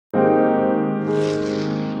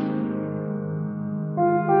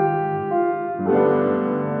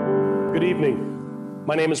evening.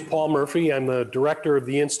 My name is Paul Murphy. I'm the director of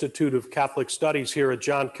the Institute of Catholic Studies here at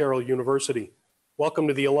John Carroll University. Welcome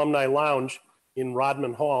to the Alumni Lounge in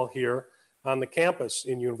Rodman Hall here on the campus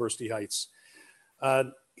in University Heights.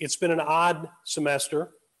 It's been an odd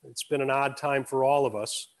semester. It's been an odd time for all of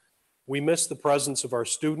us. We miss the presence of our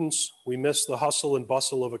students. We miss the hustle and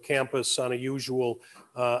bustle of a campus on a usual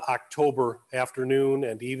October afternoon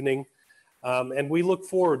and evening. And we look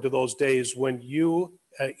forward to those days when you,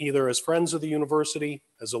 either as friends of the university,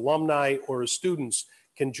 as alumni, or as students,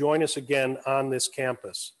 can join us again on this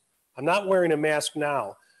campus. I'm not wearing a mask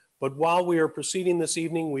now, but while we are proceeding this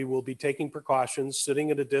evening, we will be taking precautions,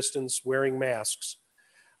 sitting at a distance, wearing masks.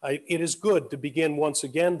 It is good to begin once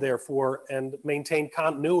again, therefore, and maintain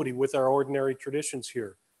continuity with our ordinary traditions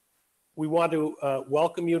here. We want to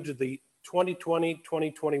welcome you to the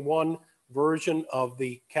 2020-2021 version of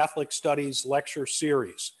the Catholic Studies Lecture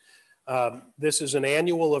Series. This is an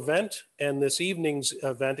annual event, and this evening's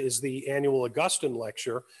event is the annual Augustine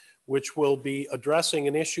Lecture, which will be addressing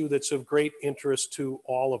an issue that's of great interest to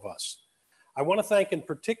all of us. I want to thank in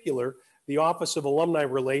particular the Office of Alumni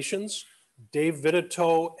Relations. Dave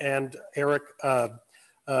Vitito and Eric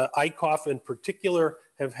Eichhoff in particular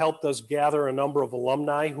have helped us gather a number of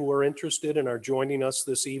alumni who are interested and are joining us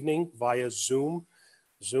this evening via Zoom,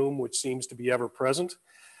 which seems to be ever present.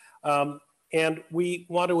 And we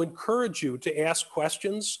want to encourage you to ask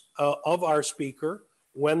questions of our speaker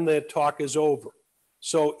when the talk is over.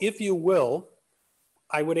 So if you will,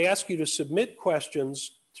 I would ask you to submit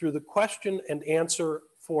questions through the question and answer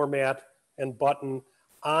format and button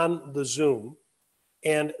on the Zoom.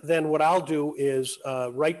 And then what I'll do is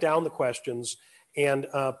write down the questions and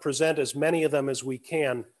present as many of them as we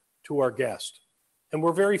can to our guest. And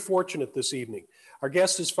we're very fortunate this evening. Our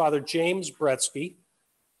guest is Fr.James Bretzke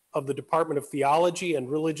of the Department of Theology and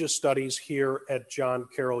Religious Studies here at John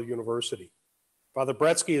Carroll University. Father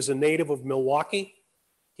Bretzke is a native of Milwaukee.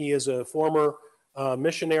 He is a former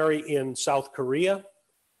missionary in South Korea.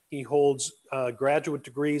 He holds graduate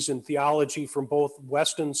degrees in theology from both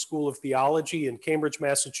Weston School of Theology in Cambridge,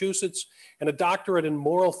 Massachusetts, and a doctorate in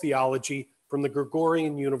moral theology from the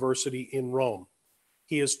Gregorian University in Rome.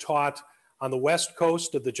 He has taught on the West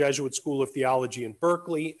Coast of the Jesuit School of Theology in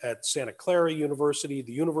Berkeley, at Santa Clara University,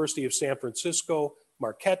 the University of San Francisco,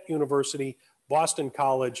 Marquette University, Boston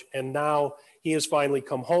College, and now he has finally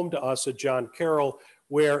come home to us at John Carroll,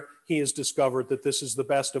 where he has discovered that this is the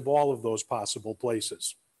best of all of those possible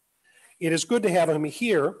places. It is good to have him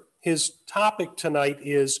here. His topic tonight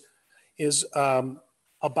is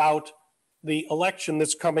about the election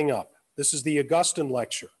that's coming up. This is the Augustine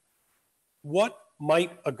Lecture. What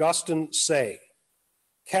might Augustine say?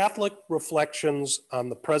 Catholic Reflections on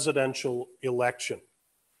the Presidential Election.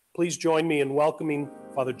 Please join me in welcoming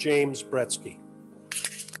Father James Bretzke.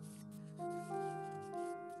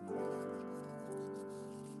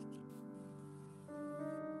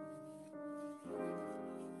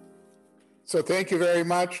 So thank you very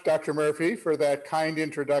much, Dr. Murphy, for that kind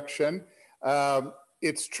introduction.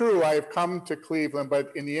 It's true, I've come to Cleveland,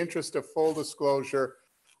 but in the interest of full disclosure,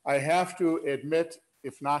 I have to admit,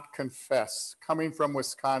 if not confess, coming from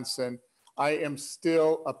Wisconsin, I am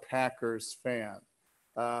still a Packers fan.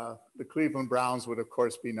 The Cleveland Browns would, of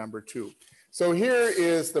course, be number 2. So here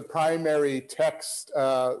is the primary text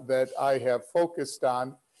that I have focused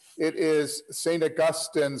on. It is St.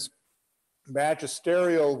 Augustine's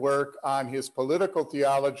magisterial work on his political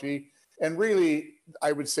theology, and really,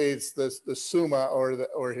 I would say it's the Summa,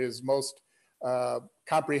 or his most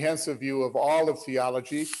comprehensive view of all of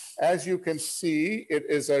theology. As you can see, it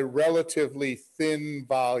is a relatively thin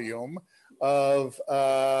volume of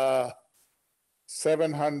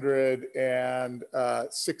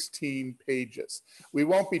 716 pages. We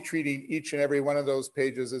won't be treating each and every one of those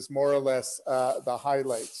pages as more or less the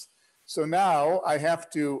highlights. So now I have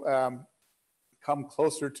to come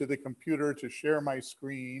closer to the computer to share my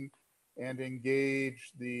screen and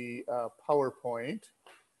engage the PowerPoint.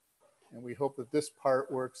 And we hope that this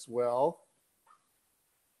part works well.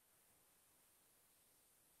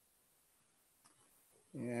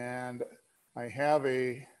 And I have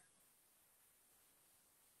a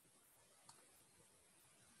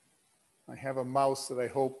mouse that I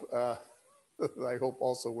hope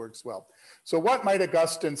also works well. So what might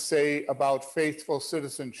Augustine say about faithful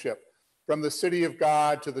citizenship from the city of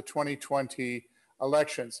God to the 2020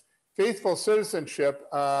 elections? Faithful citizenship,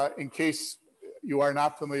 in case you are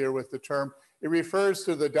not familiar with the term, it refers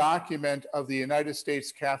to the document of the United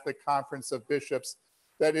States Catholic Conference of Bishops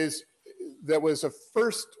that was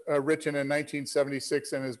first written in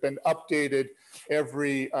 1976 and has been updated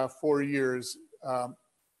every 4 years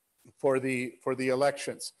for the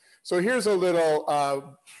elections. So here's a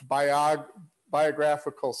little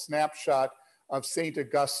biographical snapshot of St.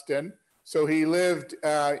 Augustine. So he lived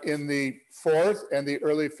in the 4th and the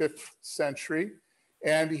early 5th century,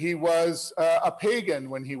 and he was a pagan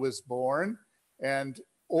when he was born. And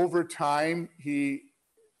over time, he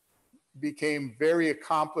became very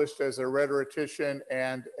accomplished as a rhetorician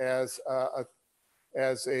and as a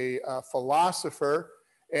philosopher.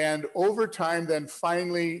 And over time, then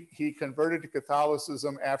finally, he converted to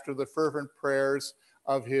Catholicism after the fervent prayers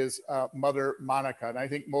of his mother, Monica. And I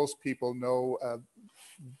think most people know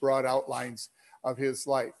broad outlines of his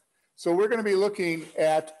life. So we're going to be looking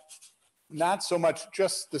at not so much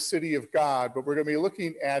just the city of God, but we're going to be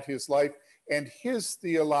looking at his life and his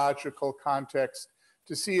theological context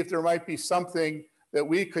to see if there might be something that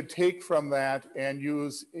we could take from that and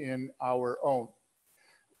use in our own.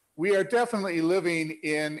 We are definitely living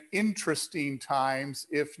in interesting times,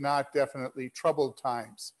 if not definitely troubled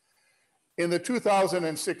times. In the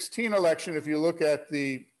 2016 election, if you look at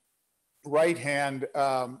the right-hand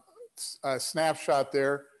snapshot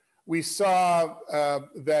there, we saw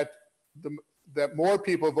that more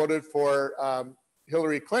people voted for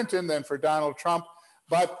Hillary Clinton than for Donald Trump,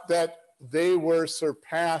 but that they were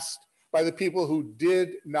surpassed by the people who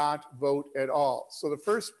did not vote at all. So the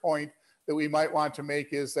first point that we might want to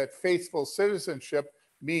make is that faithful citizenship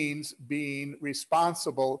means being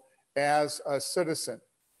responsible as a citizen.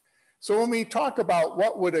 So when we talk about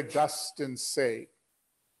what would Augustine say,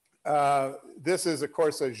 this is, of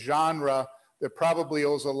course, a genre that probably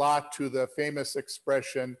owes a lot to the famous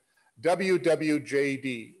expression,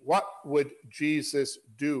 WWJD, what would Jesus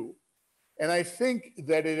do? And I think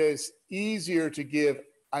that it is easier to give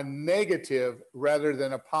a negative rather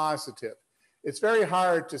than a positive. It's very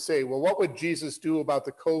hard to say, well, what would Jesus do about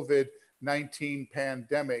the COVID-19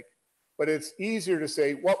 pandemic? But it's easier to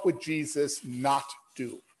say, what would Jesus not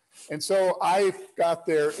do? And so I've got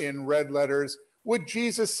there in red letters, would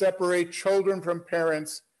Jesus separate children from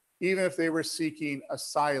parents even if they were seeking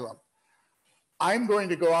asylum? I'm going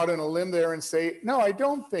to go out on a limb there and say, no, I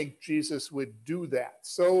don't think Jesus would do that.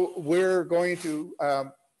 So we're going to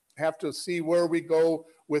have to see where we go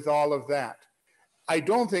with all of that. I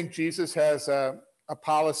don't think Jesus has a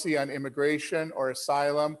policy on immigration or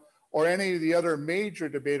asylum or any of the other major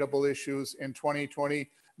debatable issues in 2020,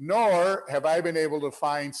 nor have I been able to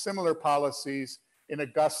find similar policies in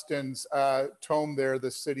Augustine's tome there, The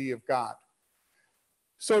City of God.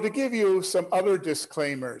 So to give you some other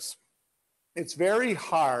disclaimers, it's very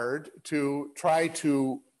hard to try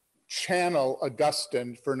to channel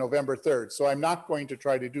Augustine for November 3rd, so I'm not going to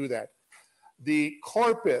try to do that. The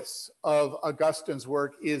corpus of Augustine's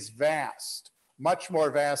work is vast, much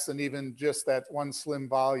more vast than even just that one slim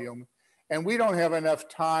volume. And we don't have enough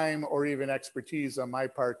time or even expertise on my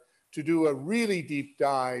part to do a really deep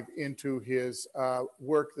dive into his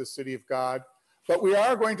work, The City of God. But we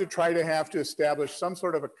are going to try to have to establish some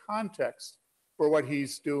sort of a context for what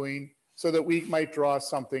he's doing so that we might draw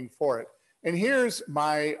something for it. And here's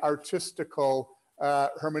my artistical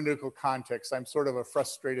hermeneutical context. I'm sort of a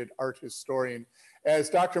frustrated art historian. As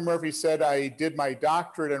Dr. Murphy said, I did my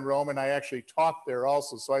doctorate in Rome and I actually taught there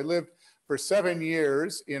also. So I lived for 7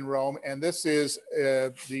 years in Rome, and this is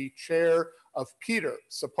the chair of Peter.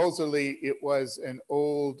 Supposedly it was an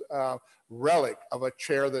old relic of a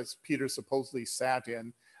chair that Peter supposedly sat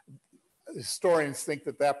in. Historians think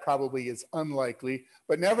that that probably is unlikely,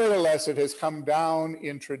 but nevertheless it has come down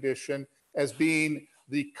in tradition as being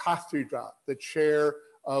the cathedra, the chair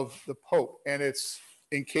of the Pope. And it's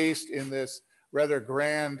encased in this rather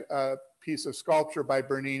grand piece of sculpture by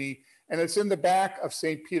Bernini. And it's in the back of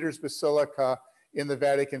St. Peter's Basilica in the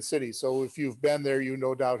Vatican City. So if you've been there, you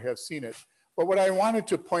no doubt have seen it. But what I wanted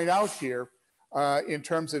to point out here in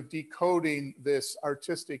terms of decoding this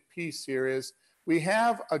artistic piece here is we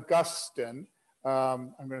have Augustine.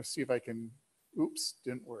 I'm going to see if I can, oops,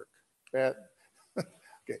 didn't work.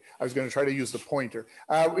 Okay, I was going to try to use the pointer.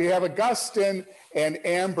 We have Augustine and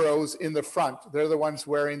Ambrose in the front. They're the ones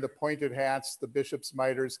wearing the pointed hats, the bishop's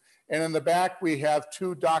mitres. And in the back, we have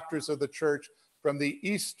two doctors of the church from the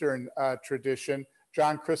Eastern tradition,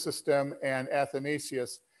 John Chrysostom and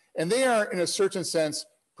Athanasius. And they are, in a certain sense,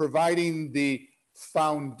 providing the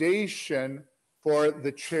foundation for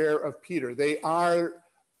the chair of Peter. They are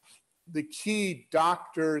the key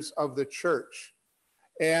doctors of the church.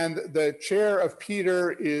 And the chair of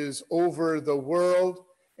Peter is over the world.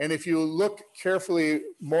 And if you look carefully,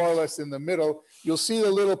 more or less in the middle, you'll see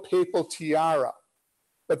the little papal tiara.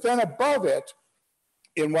 But then above it,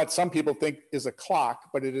 in what some people think is a clock,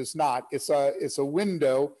 but it is not. It's a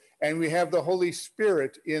window, and we have the Holy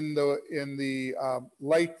Spirit in the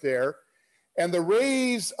light there. And the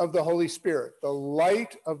rays of the Holy Spirit, the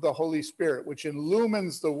light of the Holy Spirit, which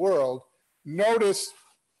illumines the world, notice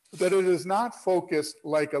that it is not focused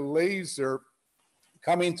like a laser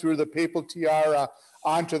coming through the papal tiara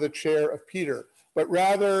onto the chair of Peter, but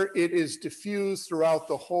rather it is diffused throughout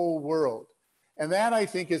the whole world. And that, I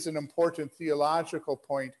think, is an important theological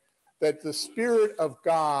point, that the Spirit of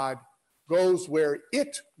God goes where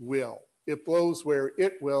it will. It blows where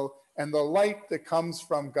it will, and the light that comes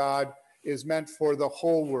from God is meant for the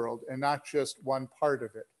whole world and not just one part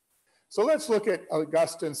of it. So let's look at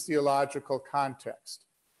Augustine's theological context.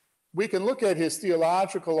 We can look at his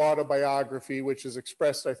theological autobiography, which is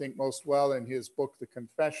expressed, I think, most well in his book, The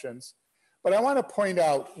Confessions. But I want to point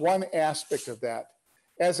out one aspect of that.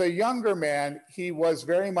 As a younger man, he was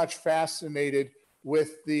very much fascinated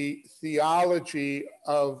with the theology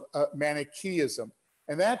of Manichaeism.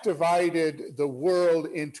 And that divided the world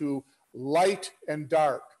into light and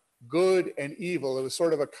dark, good and evil. It was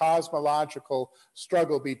sort of a cosmological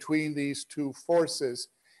struggle between these two forces.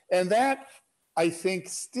 And that, I think,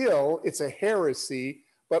 still, it's a heresy,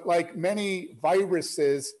 but like many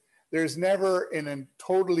viruses, there's never a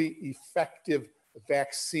totally effective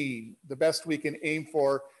vaccine. The best we can aim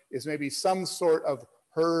for is maybe some sort of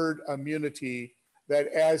herd immunity that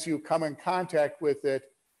as you come in contact with it,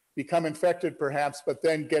 become infected perhaps, but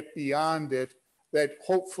then get beyond it, that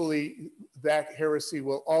hopefully that heresy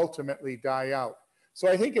will ultimately die out. So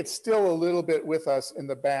I think it's still a little bit with us in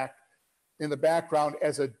the background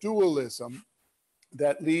as a dualism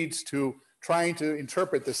that leads to trying to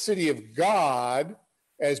interpret the city of God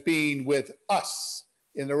as being with us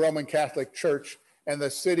in the Roman Catholic Church, and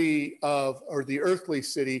the city of, or the earthly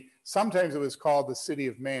city, sometimes it was called the city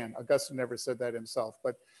of man. Augustine never said that himself,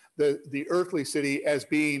 but the earthly city as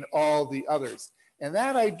being all the others. And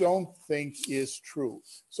that I don't think is true.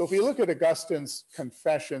 So if you look at Augustine's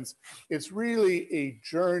Confessions, it's really a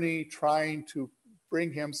journey trying to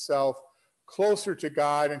bring himself closer to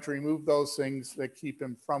God and to remove those things that keep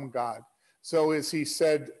him from God. So as he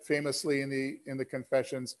said famously in the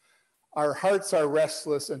Confessions, our hearts are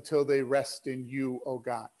restless until they rest in you, O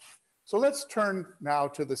God. So let's turn now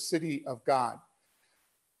to the city of God.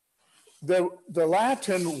 The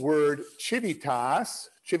Latin word civitas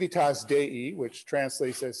Dei, which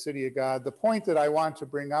translates as city of God, the point that I want to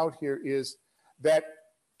bring out here is that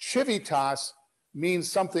civitas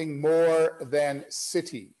means something more than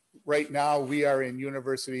city. Right now we are in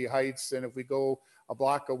University Heights, and if we go a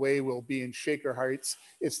block away, we'll be in Shaker Heights.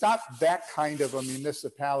 It's not that kind of a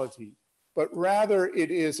municipality, but rather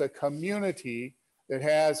it is a community that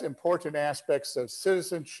has important aspects of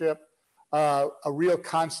citizenship, a real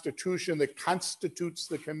constitution that constitutes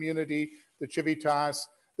the community, the civitas,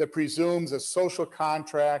 that presumes a social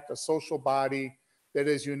contract, a social body that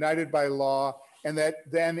is united by law, and that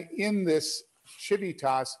then in this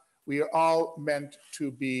civitas, we are all meant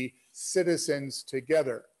to be citizens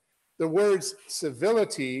together. The words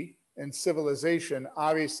civility and civilization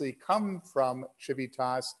obviously come from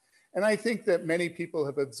civitas, and I think that many people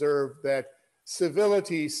have observed that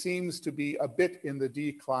civility seems to be a bit in the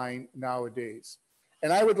decline nowadays.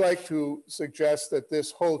 And I would like to suggest that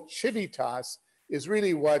this whole civitas is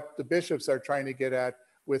really what the bishops are trying to get at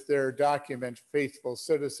with their document, Faithful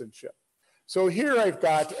Citizenship. So here I've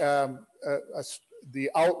got the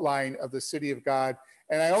outline of the city of God,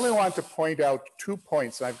 and I only want to point out 2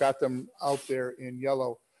 points. I've got them out there in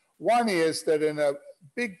yellow. One is that in a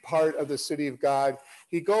big part of the city of God,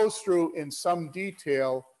 he goes through in some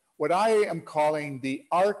detail what I am calling the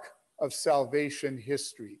arc of salvation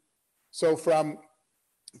history. So from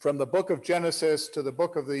the book of Genesis to the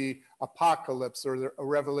book of the Apocalypse or the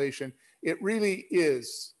Revelation, it really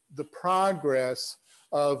is the progress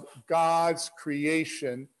of God's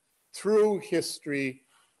creation through history,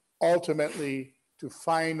 ultimately to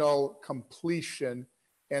final completion.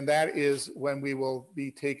 And that is when we will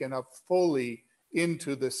be taken up fully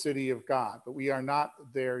into the city of God, but we are not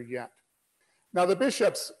there yet. Now, the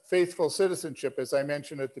bishop's Faithful Citizenship, as I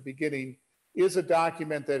mentioned at the beginning, is a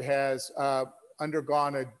document that has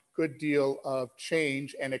undergone a good deal of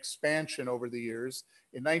change and expansion over the years.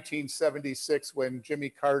 In 1976, when Jimmy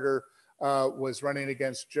Carter was running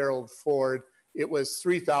against Gerald Ford, it was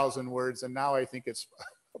 3,000 words, and now I think it's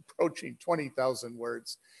approaching 20,000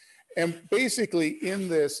 words. And basically, in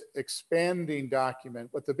this expanding document,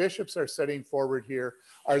 what the bishops are setting forward here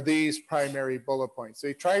are these primary bullet points.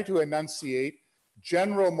 They try to enunciate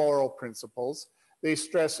general moral principles. They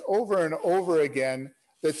stress over and over again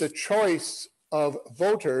that the choice of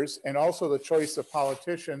voters and also the choice of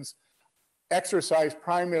politicians exercise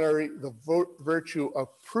primarily the virtue of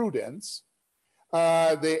prudence.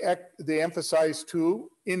 They emphasize too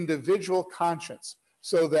individual conscience,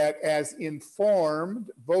 so that as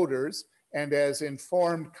informed voters and as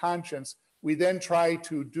informed conscience, we then try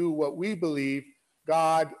to do what we believe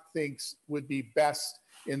God thinks would be best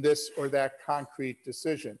in this or that concrete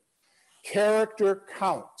decision. Character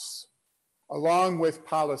counts along with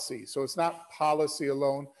policy. So it's not policy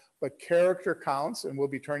alone, but character counts, and we'll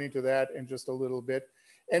be turning to that in just a little bit.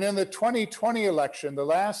 And in the 2020 election, the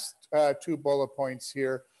last two bullet points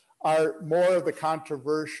here are more of the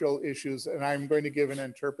controversial issues, and I'm going to give an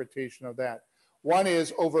interpretation of that. One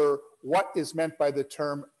is over what is meant by the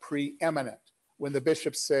term preeminent, when the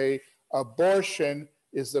bishops say abortion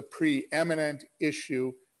is the preeminent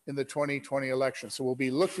issue in the 2020 election. So we'll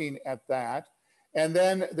be looking at that. And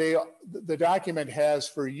then the document has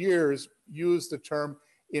for years used the term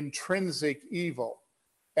intrinsic evil.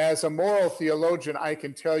 As a moral theologian, I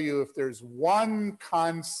can tell you if there's one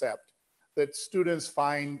concept that students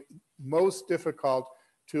find most difficult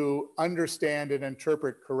to understand and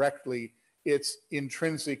interpret correctly, it's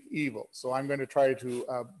intrinsic evil. So I'm going to try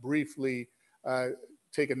to briefly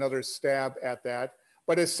take another stab at that.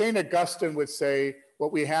 But as St. Augustine would say,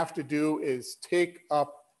 what we have to do is take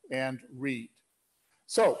up and read.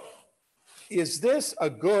 So, is this a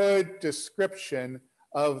good description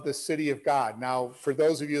of the city of God? Now, for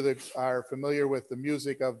those of you that are familiar with the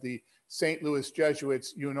music of the St. Louis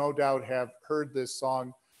Jesuits, you no doubt have heard this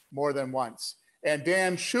song more than once. And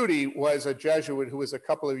Dan Schutte was a Jesuit who was a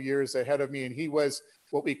couple of years ahead of me, and he was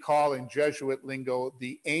what we call in Jesuit lingo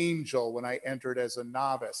the angel when I entered as a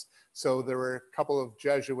novice. So there were a couple of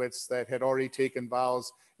Jesuits that had already taken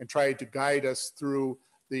vows and tried to guide us through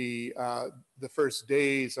the first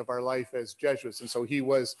days of our life as Jesuits. And so he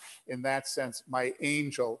was, in that sense, my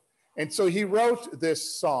angel. And so he wrote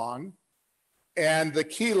this song. And the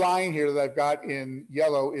key line here that I've got in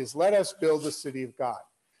yellow is, "Let us build the city of God."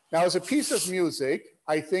 Now, as a piece of music,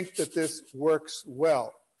 I think that this works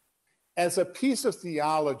well. As a piece of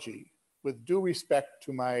theology, with due respect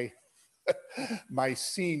to my, my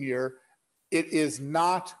senior, it is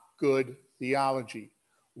not good theology.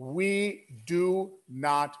 We do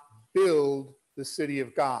not build the city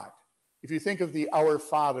of God. If you think of the Our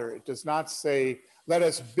Father, it does not say, "Let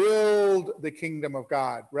us build the kingdom of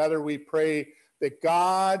God." Rather, we pray that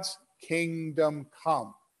God's kingdom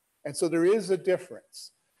come. And so there is a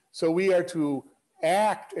difference. So we are to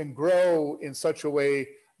act and grow in such a way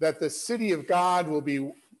that the city of God will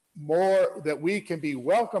be more, that we can be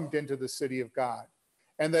welcomed into the city of God,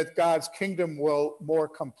 and that God's kingdom will more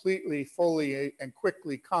completely, fully, and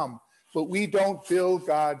quickly come. But we don't build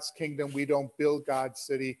God's kingdom. We don't build God's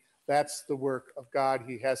city. That's the work of God.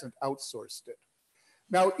 He hasn't outsourced it.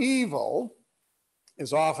 Now, evil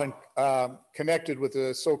is often connected with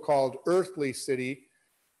the so-called earthly city,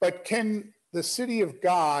 but can the city of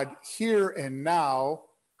God here and now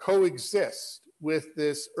coexist with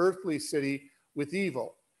this earthly city with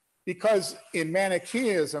evil? Because in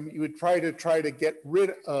Manichaeism, you would try to get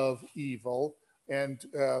rid of evil, and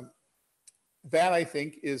that, I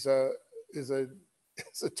think, is a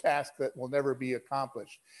task that will never be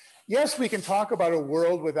accomplished. Yes, we can talk about a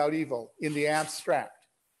world without evil in the abstract.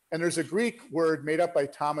 And there's a Greek word made up by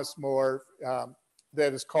Thomas More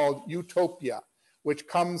that is called utopia, which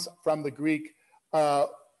comes from the Greek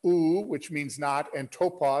ou, which means not, and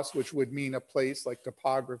topos, which would mean a place, like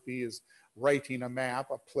topography is writing a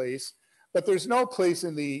map, a place. But there's no place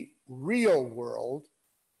in the real world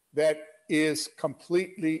that is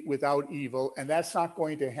completely without evil, and that's not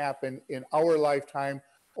going to happen in our lifetime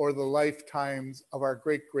or the lifetimes of our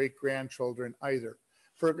great-great-grandchildren either.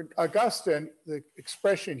 For Augustine, the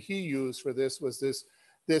expression he used for this was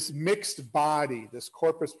this mixed body, this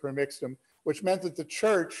corpus permixtum, which meant that the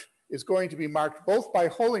church is going to be marked both by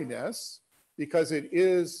holiness, because it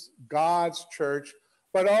is God's church,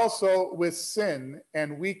 but also with sin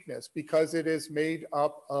and weakness, because it is made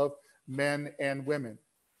up of men and women.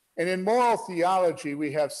 And in moral theology,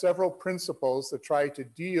 we have several principles that try to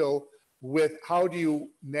deal with how do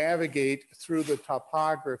you navigate through the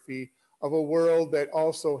topography of a world that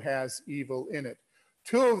also has evil in it.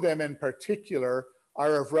 Two of them in particular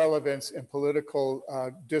are of relevance in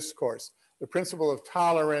political discourse: the principle of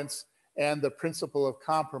tolerance and the principle of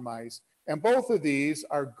compromise. And both of these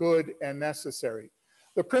are good and necessary.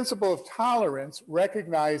 The principle of tolerance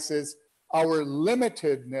recognizes our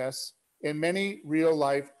limitedness in many real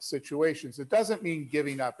life situations. It doesn't mean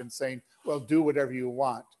giving up and saying, well, do whatever you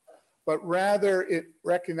want, but rather it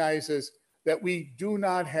recognizes that we do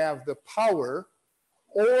not have the power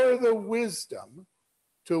or the wisdom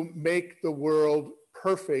to make the world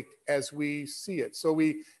perfect as we see it. So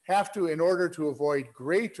we have to, in order to avoid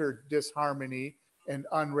greater disharmony and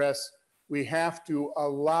unrest, we have to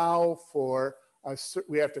allow for,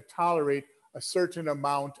 we have to tolerate a certain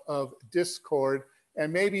amount of discord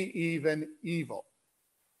and maybe even evil.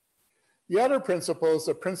 The other principle is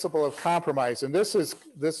the principle of compromise, and this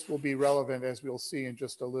will be relevant as we'll see in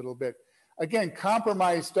just a little bit. Again,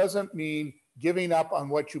 compromise doesn't mean giving up on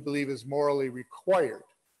what you believe is morally required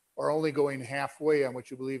or only going halfway on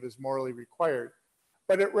what you believe is morally required,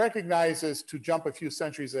 but it recognizes, to jump a few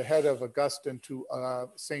centuries ahead of Augustine to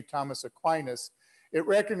St. Thomas Aquinas, it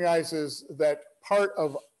recognizes that part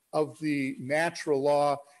of the natural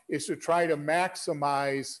law is to try to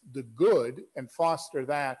maximize the good and foster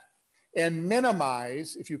that, and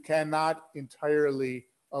minimize, if you cannot entirely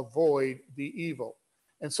avoid, the evil.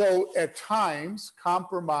 And so at times,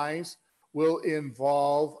 compromise will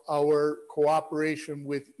involve our cooperation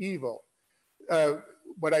with evil.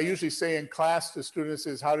 What I usually say in class to students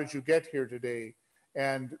is, how did you get here today?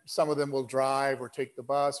 And some of them will drive or take the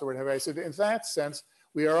bus or whatever. I said, in that sense,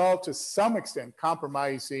 we are all to some extent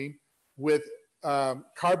compromising with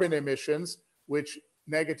carbon emissions, which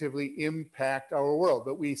negatively impact our world.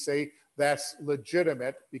 But we say that's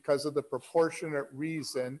legitimate because of the proportionate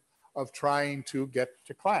reason of trying to get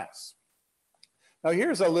to class. Now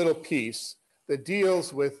here's a little piece that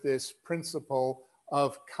deals with this principle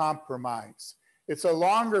of compromise. It's a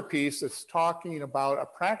longer piece that's talking about a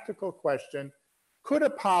practical question. Could a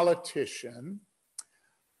politician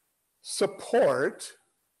support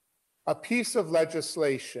a piece of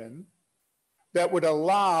legislation that would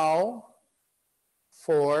allow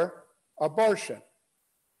for abortion?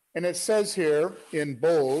 And it says here in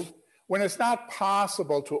bold, when it's not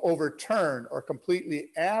possible to overturn or completely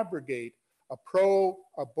abrogate a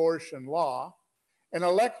pro-abortion law, an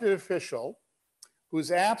elected official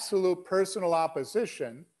whose absolute personal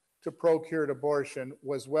opposition to procured abortion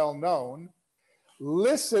was well known,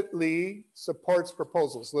 licitly supports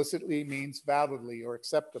proposals. Licitly means validly or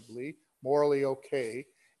acceptably, morally okay,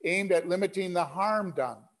 aimed at limiting the harm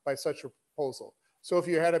done by such a proposal. So if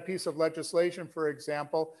you had a piece of legislation, for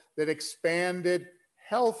example, that expanded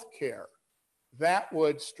health care, that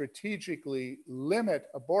would strategically limit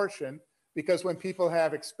abortion, because when people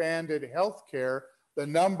have expanded health care, the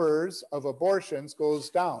numbers of abortions goes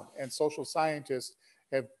down. And social scientists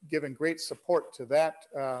have given great support to that,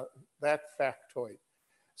 that factoid.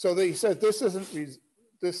 So he said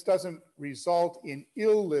this doesn't result in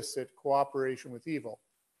illicit cooperation with evil.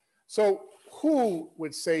 So who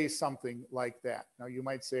would say something like that? Now you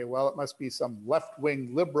might say, well, it must be some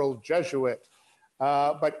left-wing liberal Jesuit.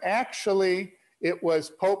 But actually, it was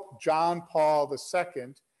Pope John Paul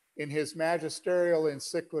II in his magisterial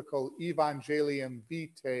encyclical Evangelium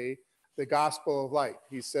Vitae, the Gospel of Light.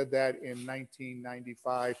 He said that in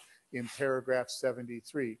 1995 in paragraph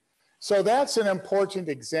 73. So that's an important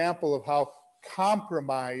example of how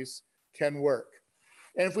compromise can work.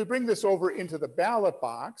 And if we bring this over into the ballot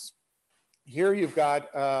box, here you've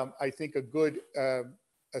got, I think, a good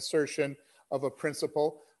assertion of a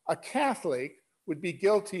principle. A Catholic would be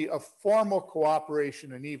guilty of formal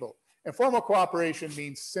cooperation in evil. And formal cooperation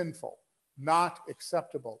means sinful, not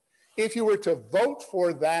acceptable. If you were to vote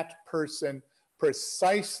for that person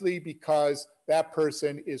precisely because that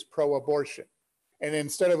person is pro-abortion, and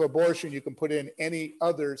instead of abortion, you can put in any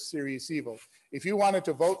other serious evil. If you wanted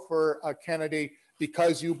to vote for a candidate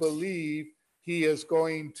because you believe he is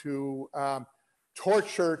going to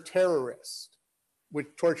torture terrorists, which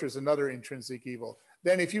torture is another intrinsic evil,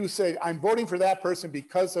 then if you say, I'm voting for that person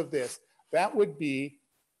because of this, that would be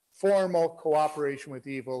formal cooperation with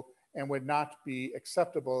evil and would not be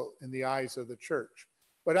acceptable in the eyes of the church.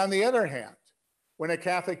 But on the other hand, when a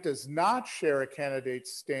Catholic does not share a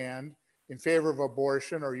candidate's stand in favor of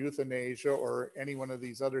abortion or euthanasia or any one of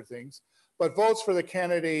these other things, but votes for the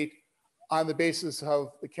candidate on the basis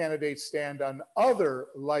of the candidate's stand on other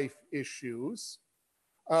life issues,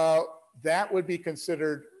 that would be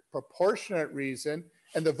considered proportionate reason,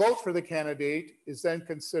 and the vote for the candidate is then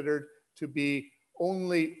considered to be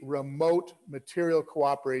only remote material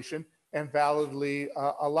cooperation and validly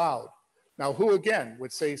allowed. Now, who again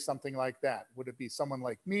would say something like that? Would it be someone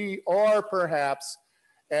like me, or perhaps,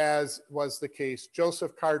 as was the case,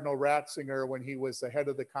 Joseph Cardinal Ratzinger when he was the head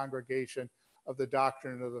of the Congregation of the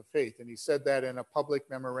Doctrine of the Faith? And he said that in a public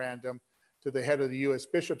memorandum to the head of the U.S.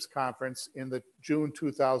 Bishops' Conference in the June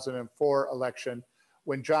 2004 election,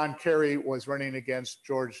 when John Kerry was running against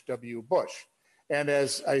George W. Bush. And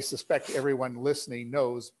as I suspect everyone listening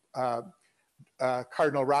knows,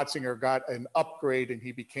 Cardinal Ratzinger got an upgrade and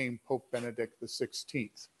he became Pope Benedict XVI.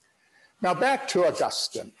 Now back to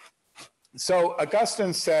Augustine. So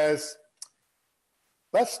Augustine says,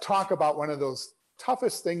 let's talk about one of those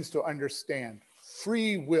toughest things to understand,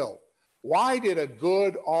 free will. Why did a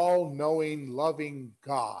good, all-knowing, loving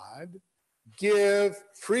God give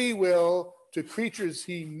free will to creatures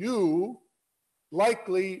he knew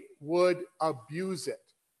likely would abuse it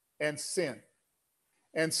and sin?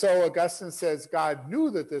 And so Augustine says God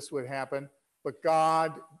knew that this would happen, but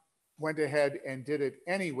God went ahead and did it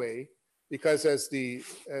anyway, because as the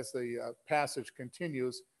passage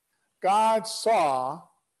continues, God saw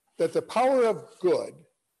that the power of good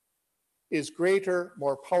is greater,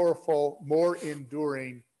 more powerful, more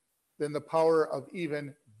enduring than the power of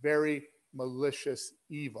even very malicious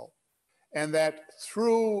evil. And that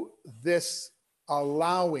through this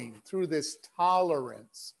allowing, through this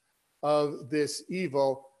tolerance of this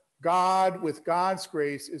evil, God, with God's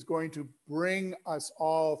grace, is going to bring us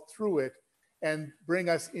all through it and bring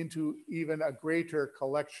us into even a greater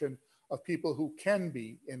collection of people who can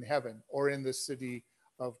be in heaven or in the city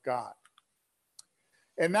of God.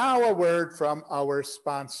 And now a word from our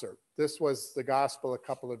sponsor. This was the gospel a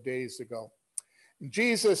couple of days ago.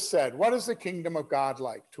 Jesus said, what is the kingdom of God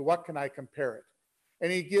like? To what can I compare it?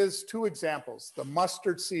 And he gives two examples, the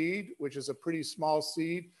mustard seed, which is a pretty small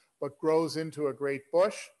seed, but grows into a great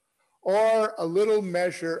bush, or a little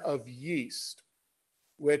measure of yeast,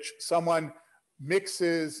 which someone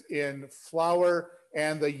mixes in flour,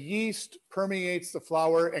 and the yeast permeates the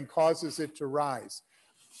flour and causes it to rise.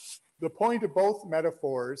 The point of both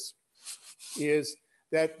metaphors is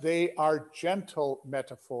that they are gentle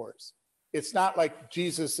metaphors. It's not like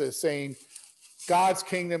Jesus is saying God's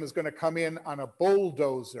kingdom is going to come in on a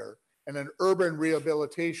bulldozer and an urban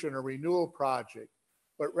rehabilitation or renewal project,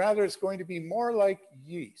 but rather it's going to be more like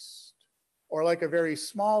yeast or like a very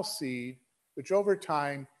small seed, which over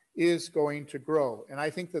time is going to grow. And I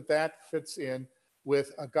think that that fits in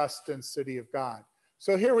with Augustine's city of God.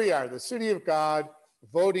 So here we are, the city of God,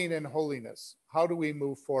 voting in holiness. How do we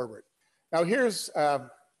move forward? Now here's a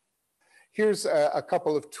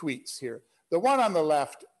couple of tweets here. The one on the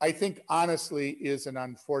left, I think honestly is an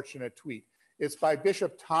unfortunate tweet. It's by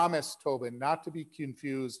Bishop Thomas Tobin, not to be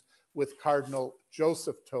confused with Cardinal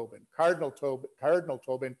Joseph Tobin. Cardinal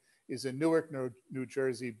Tobin is in Newark, New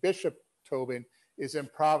Jersey. Bishop Tobin is in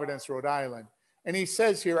Providence, Rhode Island. And he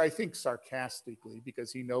says here, I think sarcastically,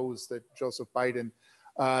 because he knows that Joseph Biden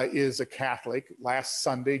is a Catholic. Last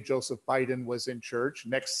Sunday, Joseph Biden was in church.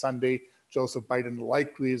 Next Sunday, Joseph Biden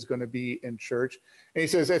likely is going to be in church. And he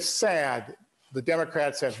says, it's sad. The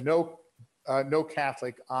Democrats have no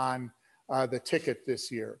Catholic on the ticket this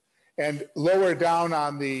year. And lower down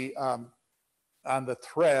on the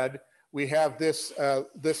thread, we have this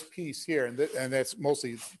piece here, and that's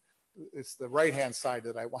mostly, it's the right-hand side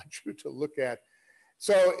that I want you to look at.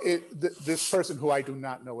 So this person, who I do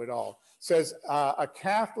not know at all, says a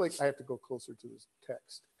Catholic, I have to go closer to this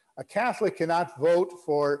text, a Catholic cannot vote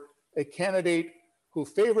for a candidate who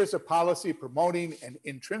favors a policy promoting an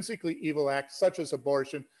intrinsically evil act such as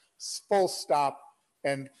abortion, full stop,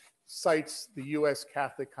 and cites the U.S.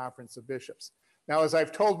 Catholic Conference of Bishops. Now, as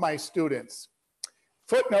I've told my students,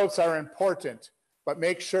 footnotes are important, but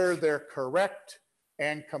make sure they're correct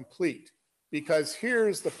and complete, because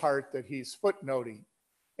here's the part that he's footnoting.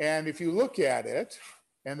 And if you look at it,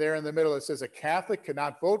 and there in the middle it says, a Catholic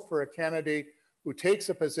cannot vote for a candidate who takes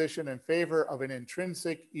a position in favor of an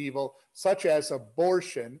intrinsic evil, such as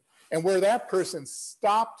abortion, and where that person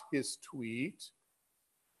stopped his tweet,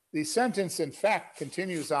 the sentence in fact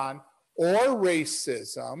continues on, or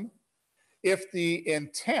racism, if the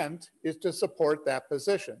intent is to support that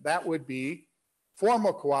position. That would be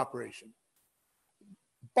formal cooperation.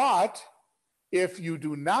 But if you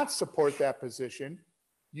do not support that position,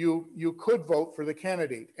 you could vote for the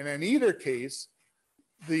candidate. And in either case,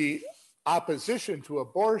 the opposition to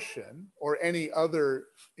abortion or any other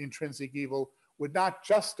intrinsic evil would not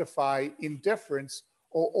justify indifference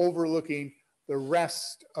or overlooking the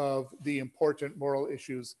rest of the important moral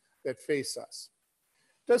issues that face us.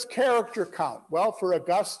 Does character count? Well, for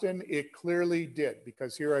Augustine, it clearly did,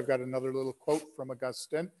 because here I've got another little quote from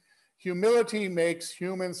Augustine. Humility makes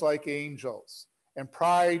humans like angels, and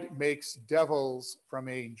pride makes devils from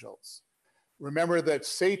angels. Remember that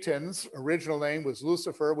Satan's original name was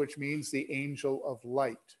Lucifer, which means the angel of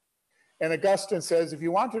light. And Augustine says, if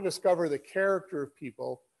you want to discover the character of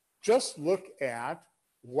people, just look at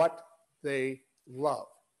what they love.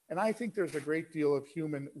 And I think there's a great deal of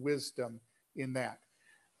human wisdom in that.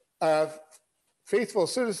 Faithful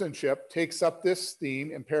citizenship takes up this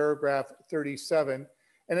theme in paragraph 37,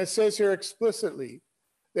 And it says here explicitly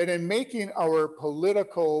that in making our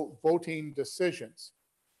political voting decisions,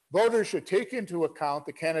 voters should take into account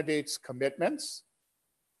the candidate's commitments,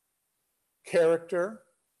 character,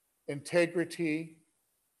 integrity,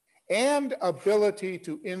 and ability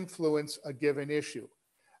to influence a given issue.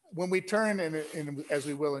 When we turn, as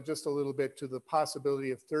we will in just a little bit, to the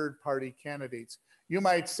possibility of third-party candidates, you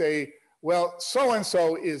might say, well,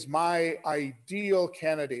 so-and-so is my ideal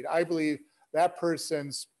candidate. I believe that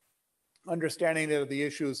person's understanding of the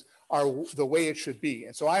issues are the way it should be.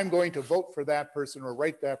 And so I'm going to vote for that person or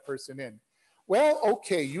write that person in. Well,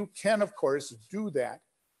 okay, you can, of course, do that.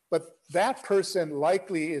 But that person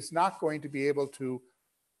likely is not going to be able to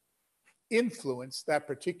influence that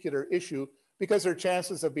particular issue because their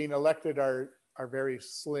chances of being elected are very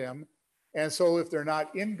slim. And so if they're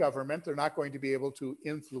not in government, they're not going to be able to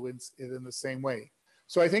influence it in the same way.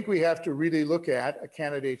 So I think we have to really look at a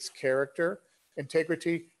candidate's character,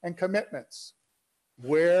 integrity, and commitments.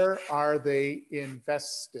 Where are they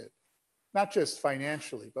invested? Not just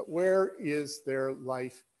financially, but where is their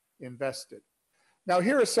life invested? Now,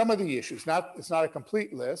 here are some of the issues. It's not a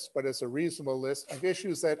complete list, but it's a reasonable list of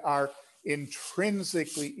issues that are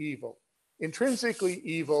intrinsically evil. Intrinsically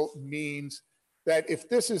evil means that if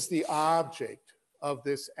this is the object of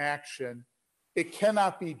this action, it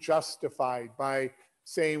cannot be justified by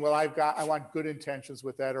saying, well, I want good intentions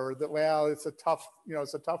with that, or that, well, it's a tough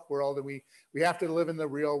world, and we have to live in the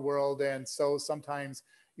real world, and so sometimes,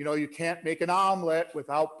 you can't make an omelet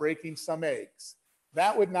without breaking some eggs.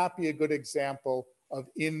 That would not be a good example of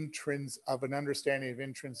an understanding of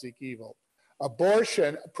intrinsic evil.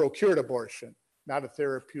 Abortion, procured abortion, not a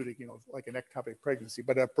therapeutic, like an ectopic pregnancy,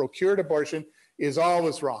 but a procured abortion is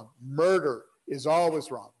always wrong. Murder is always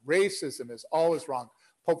wrong. Racism is always wrong.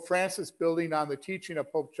 Pope Francis, building on the teaching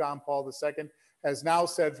of Pope John Paul II, has now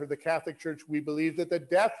said for the Catholic Church, we believe that the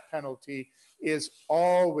death penalty is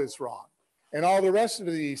always wrong. And all the rest of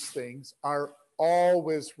these things are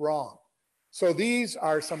always wrong. So these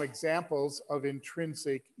are some examples of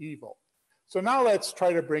intrinsic evil. So now let's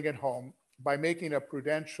try to bring it home by making a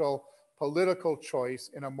prudential political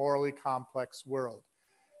choice in a morally complex world.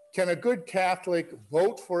 Can a good Catholic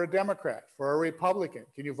vote for a Democrat, for a Republican?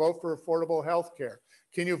 Can you vote for affordable health care?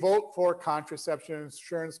 Can you vote for contraception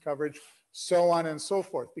insurance coverage, so on and so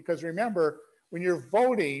forth? Because remember, when you're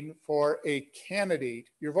voting for a candidate,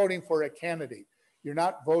 you're voting for a candidate. You're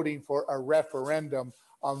not voting for a referendum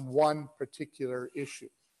on one particular issue.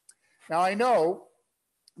 Now, I know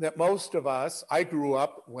that most of us, I grew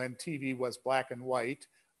up when TV was black and white.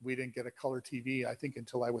 We didn't get a color TV, I think,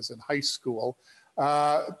 until I was in high school.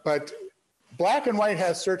 But black and white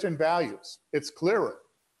has certain values. It's clearer.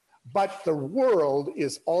 But the world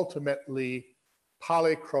is ultimately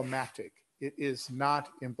polychromatic. It is not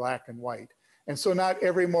in black and white. And so not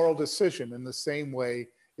every moral decision in the same way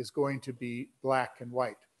is going to be black and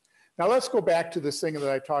white. Now let's go back to this thing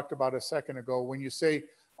that I talked about a second ago when you say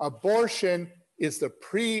abortion is the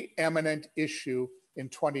preeminent issue in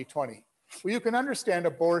 2020. Well, you can understand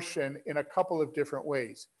abortion in a couple of different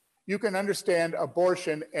ways. You can understand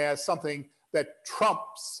abortion as something that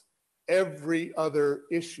trumps every other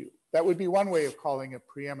issue. That would be one way of calling it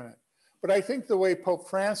preeminent. But I think the way Pope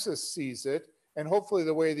Francis sees it, and hopefully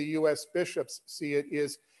the way the US bishops see it,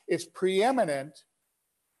 is it's preeminent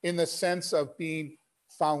in the sense of being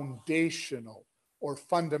foundational or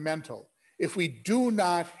fundamental. If we do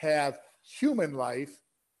not have human life,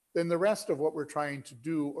 then the rest of what we're trying to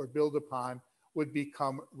do or build upon would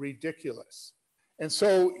become ridiculous. And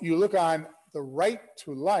so you look on the right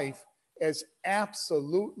to life as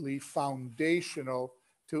absolutely foundational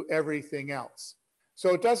to everything else.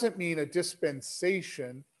 So it doesn't mean a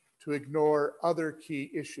dispensation to ignore other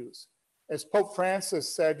key issues. As Pope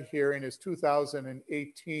Francis said here in his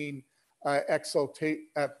 2018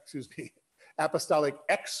 apostolic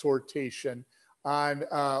exhortation on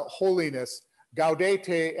holiness,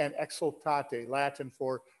 Gaudete and exultate, Latin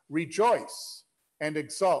for rejoice and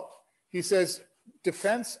exult. He says,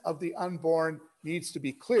 defense of the unborn needs to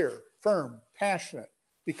be clear, firm, passionate,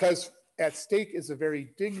 because at stake is the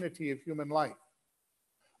very dignity of human life.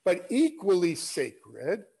 But equally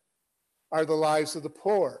sacred are the lives of the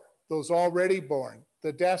poor, those already born,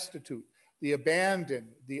 the destitute, the abandoned,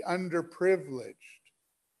 the underprivileged,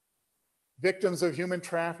 victims of human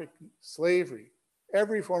trafficking, slavery,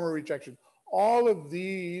 every form of rejection. All of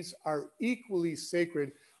these are equally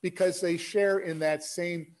sacred because they share in that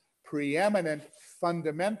same preeminent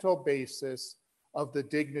fundamental basis of the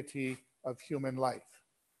dignity of human life.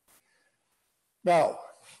 Now,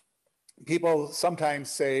 people sometimes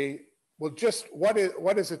say, well, just what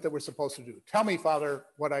is it that we're supposed to do? Tell me, Father,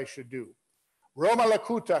 what I should do. Roma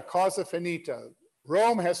lacuta, causa finita.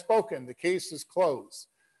 Rome has spoken, the case is closed.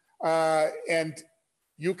 And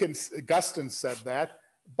Augustine said that,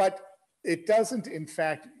 but it doesn't, in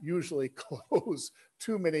fact, usually close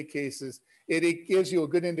too many cases. It gives you a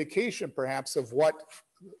good indication, perhaps, of what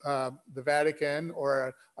the Vatican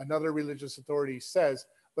or another religious authority says,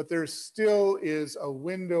 but there still is a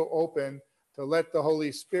window open to let the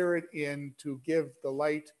Holy Spirit in to give the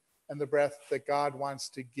light and the breath that God wants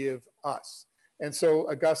to give us. And so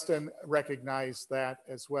Augustine recognized that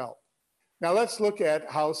as well. Now let's look at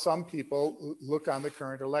how some people look on the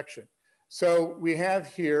current election. So we have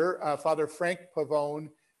here Father Frank Pavone.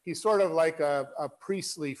 He's sort of like a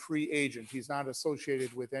priestly free agent. He's not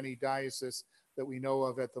associated with any diocese that we know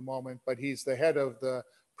of at the moment, but he's the head of the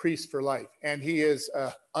Priests for Life. And he is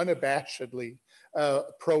unabashedly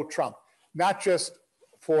pro-Trump, not just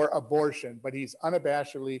for abortion, but he's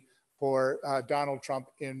unabashedly for Donald Trump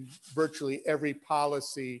in virtually every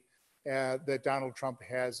policy that Donald Trump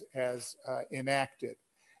has enacted.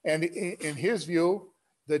 And in his view,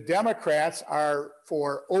 the Democrats are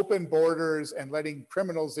for open borders and letting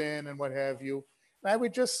criminals in and what have you. And I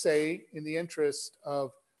would just say, in the interest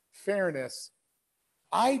of fairness,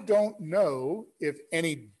 I don't know if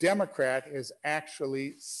any Democrat has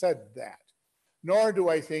actually said that, nor do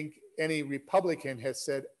I think any Republican has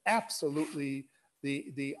said absolutely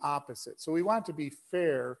the opposite. So we want to be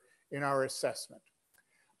fair in our assessment.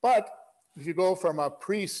 But if you go from a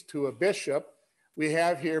priest to a bishop, we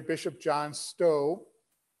have here Bishop John Stowe,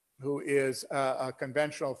 who is a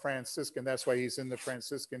conventional Franciscan. That's why he's in the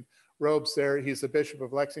Franciscan robes there. He's the Bishop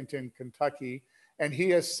of Lexington, Kentucky. And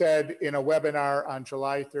he has said in a webinar on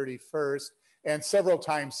July 31st, and several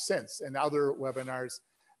times since in other webinars,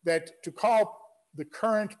 that to call the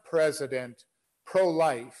current president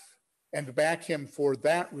pro-life and back him for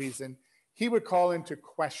that reason, he would call into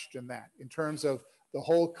question that in terms of the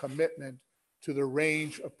whole commitment to the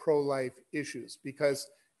range of pro-life issues, because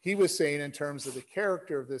he was saying in terms of the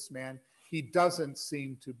character of this man, he doesn't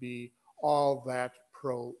seem to be all that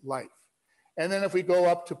pro-life. And then if we go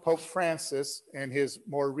up to Pope Francis and his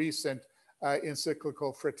more recent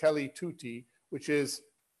encyclical Fratelli Tutti, which is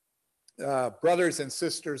brothers and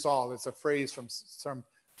sisters all. It's a phrase from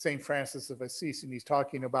St. Francis of Assisi, and he's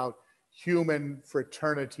talking about human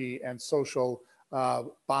fraternity and social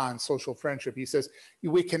bond, social friendship. He says,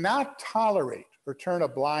 we cannot tolerate or turn a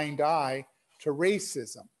blind eye to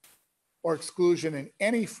racism or exclusion in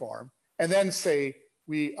any form, and then say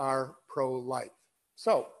we are pro-life.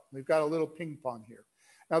 So we've got a little ping pong here.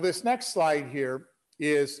 Now this next slide here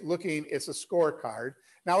is looking, it's a scorecard.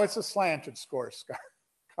 Now it's a slanted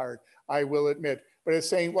scorecard, I will admit, but it's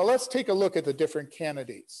saying, well, let's take a look at the different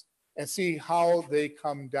candidates and see how they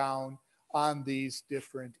come down on these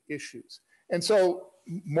different issues. And so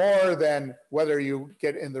more than whether you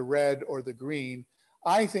get in the red or the green,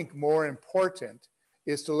 I think more important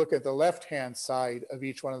is to look at the left-hand side of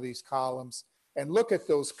each one of these columns and look at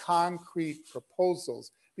those concrete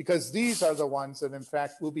proposals, because these are the ones that in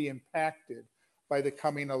fact will be impacted by the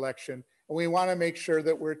coming election. And we want to make sure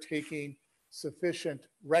that we're taking sufficient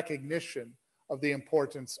recognition of the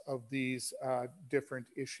importance of these different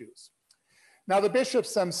issues. Now the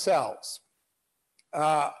bishops themselves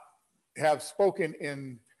have spoken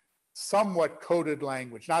in somewhat coded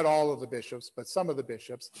language, not all of the bishops, but some of the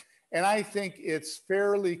bishops. And I think it's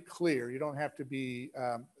fairly clear. You don't have to be,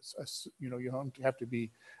 you don't have to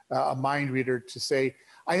be a mind reader to say,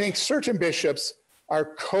 I think certain bishops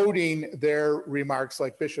are coding their remarks,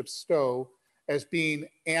 like Bishop Stowe, as being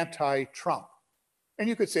anti-Trump. And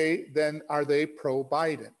you could say, then are they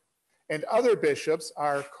pro-Biden? And other bishops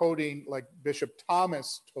are coding, like Bishop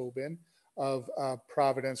Thomas Tobin of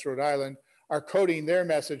Providence, Rhode Island, are coding their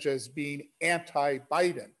message as being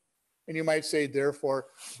anti-Biden. And you might say, therefore,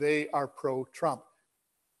 they are pro-Trump.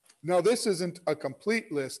 Now, this isn't a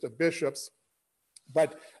complete list of bishops,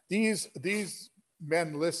 but these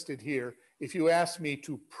men listed here, if you ask me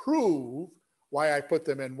to prove why I put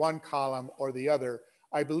them in one column or the other,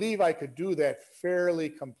 I believe I could do that fairly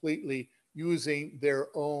completely using their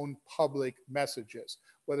own public messages,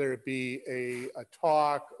 whether it be a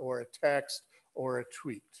talk or a text or a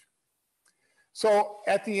tweet. So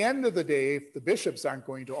at the end of the day, if the bishops aren't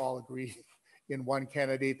going to all agree in one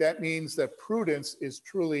candidate, that means that prudence is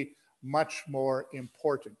truly much more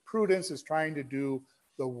important. Prudence is trying to do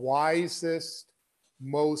the wisest,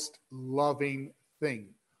 most loving thing.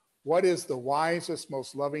 What is the wisest,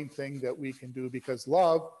 most loving thing that we can do? Because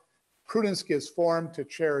love, prudence gives form to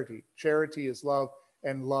charity. Charity is love,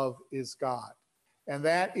 and love is God. And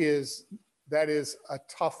that is a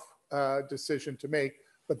tough decision to make,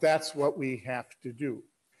 but that's what we have to do.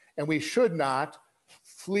 And we should not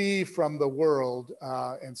flee from the world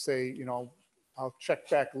and say, you know, I'll check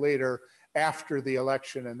back later after the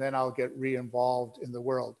election and then I'll get re-involved in the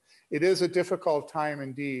world. It is a difficult time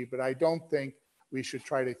indeed, but I don't think we should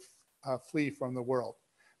try to flee from the world.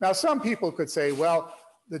 Now, some people could say, well,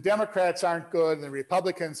 the Democrats aren't good and the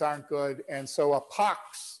Republicans aren't good, and so a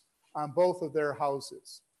pox on both of their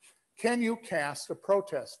houses. Can you cast a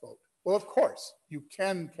protest vote? Well, of course, you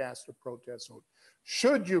can cast a protest vote.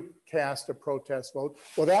 Should you cast a protest vote?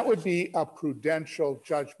 Well, that would be a prudential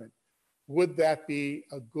judgment. Would that be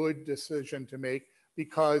a good decision to make?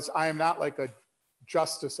 Because I am not like a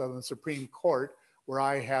justice of the Supreme Court where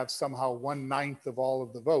I have somehow 1/9 of all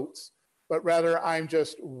of the votes, but rather I'm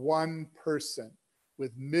just one person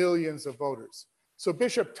with millions of voters. So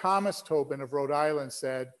Bishop Thomas Tobin of Rhode Island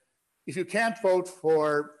said, if you can't vote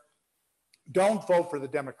for, don't vote for the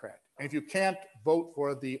Democrat. And if you can't vote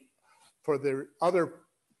for the other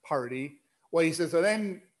party, well, he says,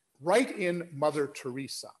 then write in Mother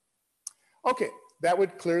Teresa. Okay, that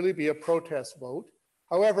would clearly be a protest vote.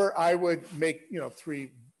 However, I would make, you know,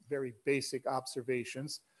 3 very basic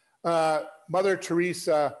observations. Mother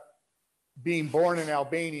Teresa, being born in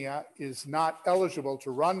Albania, is not eligible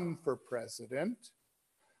to run for president.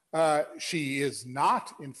 She is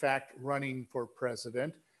not, in fact, running for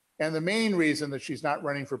president. And the main reason that she's not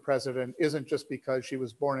running for president isn't just because she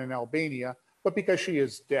was born in Albania, but because she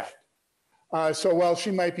is dead. So while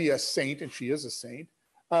she might be a saint, and she is a saint,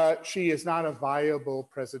 she is not a viable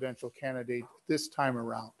presidential candidate this time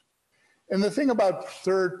around. And the thing about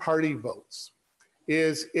third-party votes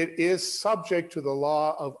is it is subject to the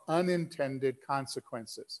law of unintended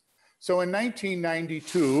consequences. So in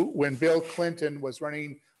 1992, when Bill Clinton was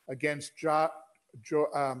running against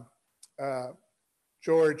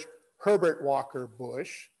George Herbert Walker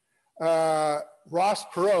Bush, Ross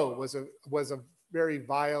Perot was a very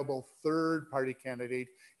viable third-party candidate.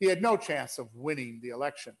 He had no chance of winning the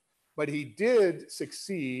election, but he did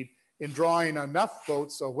succeed in drawing enough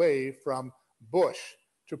votes away from Bush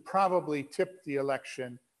to probably tip the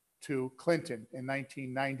election to Clinton in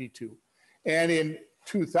 1992. And in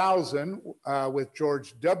 2000, with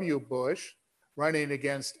George W. Bush running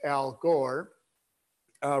against Al Gore,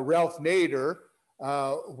 Ralph Nader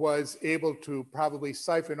was able to probably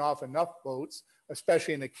siphon off enough votes,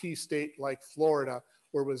 especially in a key state like Florida,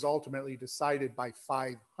 where it was ultimately decided by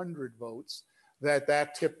 500 votes,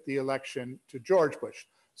 that tipped the election to George Bush.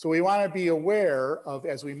 So we want to be aware of,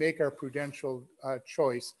 as we make our prudential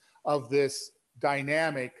choice, of this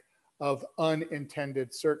dynamic of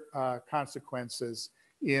unintended consequences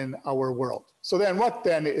in our world. So then what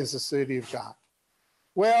then is the city of God?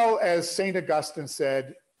 Well, as St. Augustine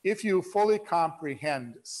said, if you fully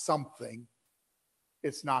comprehend something,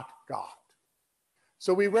 it's not God.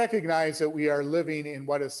 So we recognize that we are living in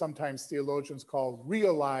what is sometimes theologians call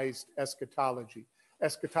realized eschatology.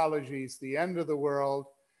 Eschatology is the end of the world,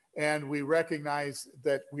 and we recognize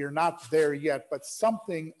that we are not there yet, but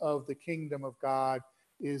something of the kingdom of God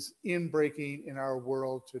is inbreaking in our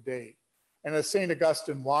world today. And as St.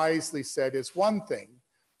 Augustine wisely said, it's one thing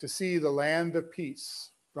to see the land of peace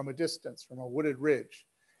from a distance, from a wooded ridge,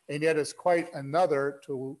 and yet it's quite another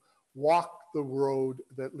to walk the road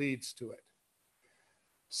that leads to it.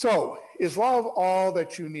 So, is love all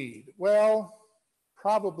that you need? Well,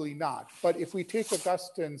 probably not. But if we take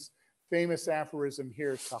Augustine's famous aphorism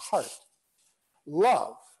here to heart,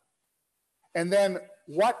 love, and then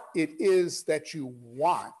what it is that you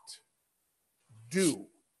want, do.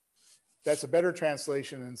 That's a better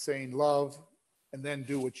translation than saying love and then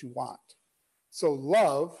do what you want. So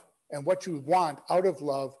love and what you want out of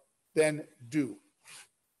love, then do.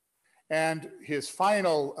 And his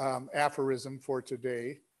final aphorism for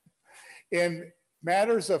today, in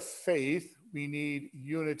matters of faith, we need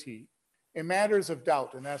unity. In matters of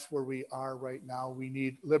doubt, and that's where we are right now, we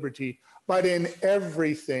need liberty. But in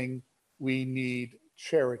everything, we need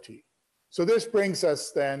charity. So this brings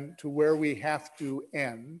us then to where we have to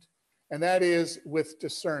end, and that is with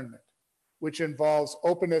discernment, which involves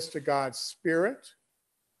openness to God's Spirit,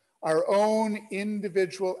 our own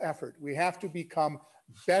individual effort. We have to become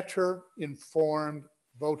better informed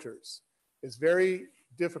voters. It's very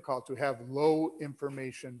difficult to have low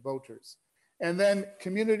information voters. And then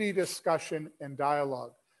community discussion and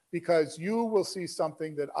dialogue, because you will see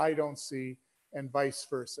something that I don't see and vice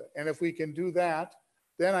versa. And if we can do that,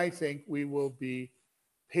 then I think we will be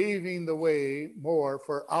paving the way more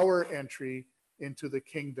for our entry into the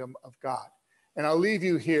kingdom of God. And I'll leave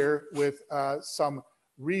you here with some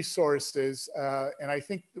resources, and I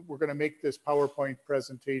think that we're going to make this PowerPoint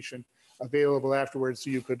presentation available afterwards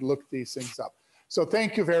so you could look these things up. So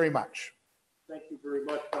thank you very much. Thank you very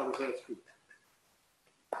much, Father Bretzke.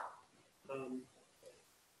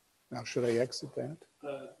 Now, should I exit that?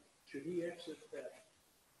 Should we exit that?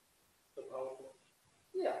 The PowerPoint?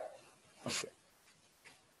 Yeah. Okay.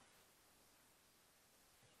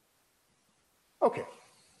 Okay.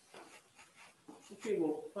 Okay,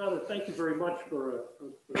 well, Father, thank you very much for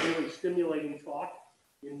a really stimulating talk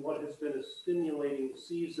in what has been a stimulating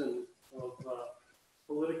season of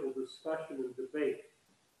political discussion and debate.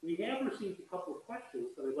 We have received a couple of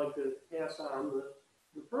questions that I'd like to pass on.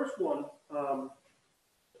 The first one,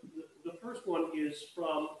 the first one is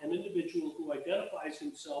from an individual who identifies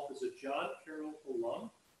himself as a John Carroll alum,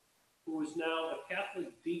 who is now a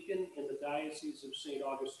Catholic deacon in the Diocese of St.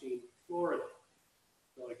 Augustine, Florida.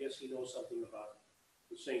 So I guess he knows something about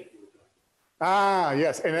the saint we were talking about. Ah,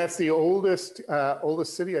 yes, and that's the oldest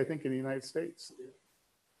city, I think, in the United States.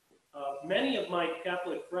 Many of my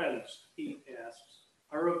Catholic friends, he asks,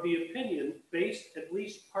 are of the opinion, based at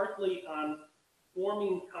least partly on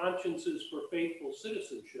forming consciences for faithful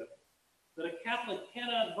citizenship, that a Catholic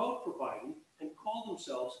cannot vote for Biden and call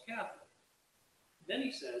themselves Catholic. Then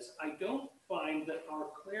he says, I don't find that our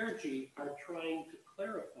clergy are trying to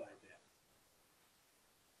clarify that.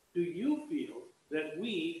 Do you feel that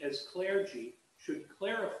we as clergy should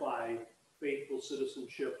clarify faithful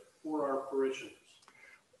citizenship for our parishioners?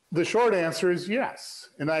 The short answer is yes.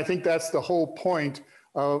 And I think that's the whole point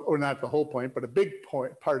of, or not the whole point, but a big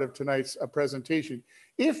part of tonight's presentation.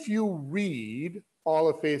 If you read all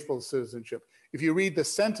of faithful citizenship, if you read the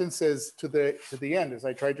sentences to the end, as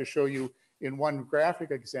I tried to show you in one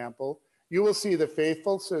graphic example, you will see that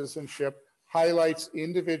faithful citizenship highlights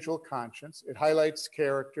individual conscience, it highlights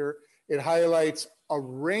character, it highlights a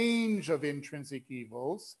range of intrinsic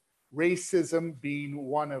evils, racism being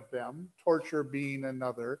one of them, torture being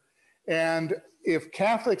another. And if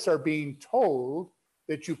Catholics are being told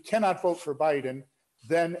that you cannot vote for Biden,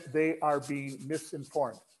 then they are being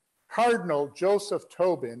misinformed. Cardinal Joseph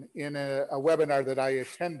Tobin, in a webinar that I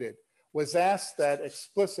attended, was asked that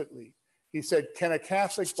explicitly. He said, can a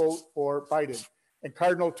Catholic vote for Biden? And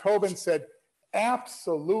Cardinal Tobin said,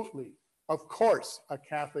 absolutely. Of course, a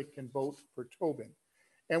Catholic can vote for Tobin.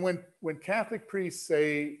 And when Catholic priests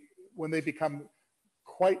say, when they become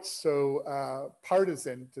quite so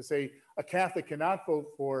partisan to say a Catholic cannot vote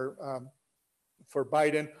for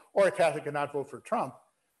Biden or a Catholic cannot vote for Trump,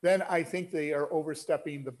 then I think they are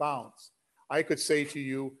overstepping the bounds. I could say to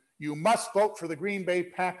you, you must vote for the Green Bay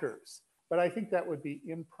Packers, but I think that would be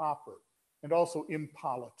improper and also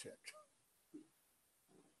impolitic.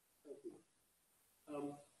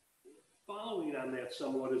 Following on that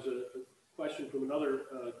somewhat is a question from another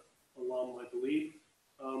alum, I believe,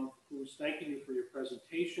 who was thanking you for your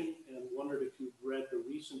presentation and wondered if you've read the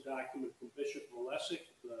recent document from Bishop Malesic,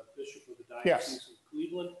 the Bishop of the Diocese of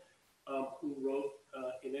Cleveland, who wrote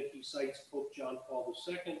in it, he cites Pope John Paul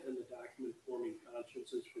II and the document Forming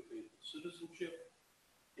Consciences for Faithful Citizenship.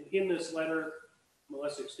 And in this letter,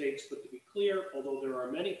 Malesic states, but to be clear, although there are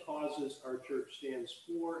many causes our church stands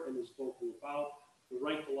for and is vocal about, the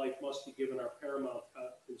right to life must be given our paramount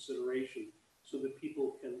consideration so that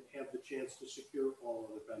people can have the chance to secure all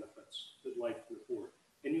other benefits that life can afford.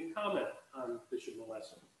 Can you comment on Bishop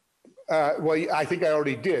Malesic? Well, I think I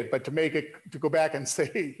already did, but to go back and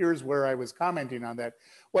say, here's where I was commenting on that.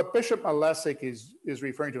 What Bishop Malesic is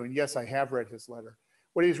referring to, and yes, I have read his letter,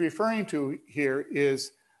 what he's referring to here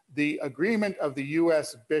is the agreement of the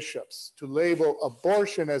US bishops to label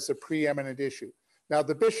abortion as a preeminent issue. Now,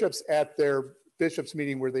 the bishops at their bishops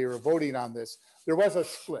meeting where they were voting on this, there was a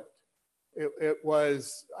split. It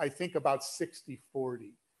was, I think, about 60-40.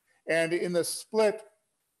 And in the split,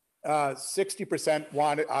 60%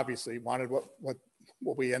 wanted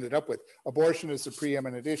what we ended up with. Abortion is the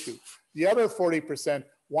preeminent issue. The other 40%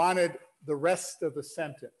 wanted the rest of the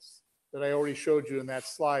sentence that I already showed you in that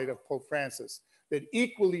slide of Pope Francis, that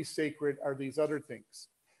equally sacred are these other things.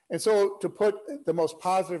 And so to put the most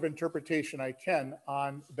positive interpretation I can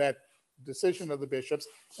on that decision of the bishops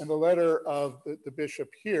and the letter of the bishop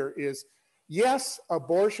here is, yes,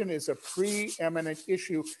 abortion is a preeminent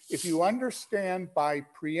issue if you understand by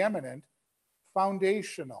preeminent,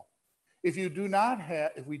 foundational. If we do not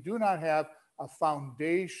have a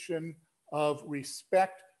foundation of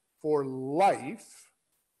respect for life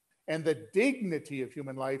and the dignity of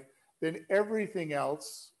human life, then everything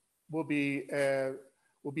else will be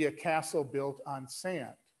a castle built on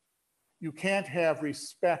sand. You can't have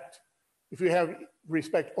respect. If you have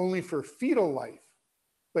respect only for fetal life,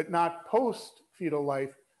 but not post-fetal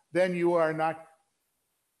life, then you are not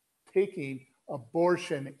taking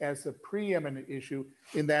abortion as a preeminent issue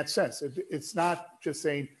in that sense. It's not just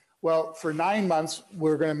saying Well, for 9 months,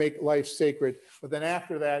 we're going to make life sacred, but then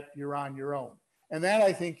after that, you're on your own. And that,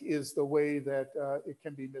 I think, is the way that it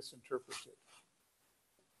can be misinterpreted.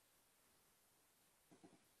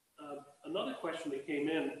 Another question that came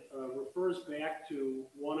in refers back to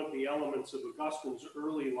one of the elements of Augustine's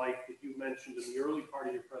early life that you mentioned in the early part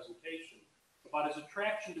of your presentation about his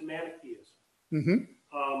attraction to Manichaeism.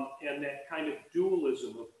 And that kind of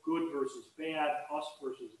dualism of good versus bad, us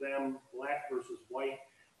versus them, black versus white,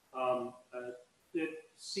 that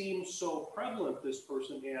seems so prevalent, this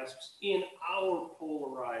person asks, in our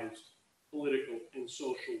polarized political and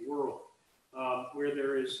social world. Where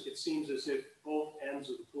there is, it seems as if both ends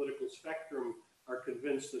of the political spectrum are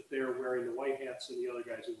convinced that they're wearing the white hats and the other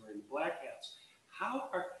guys are wearing the black hats. How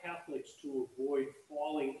are Catholics to avoid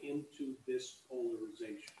falling into this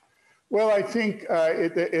polarization? Well, I think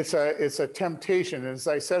it's a temptation. As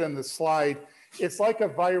I said in the slide, it's like a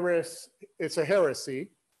virus, it's a heresy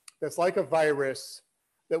that's like a virus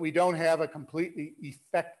that we don't have a completely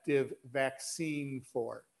effective vaccine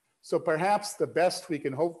for. So perhaps the best we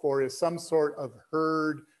can hope for is some sort of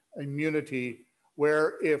herd immunity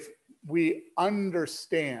where if we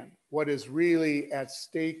understand what is really at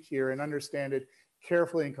stake here and understand it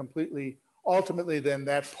carefully and completely, ultimately then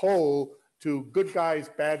that poll to good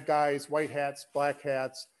guys, bad guys, white hats, black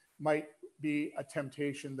hats might be a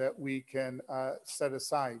temptation that we can set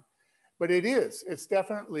aside. But it's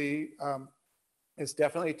definitely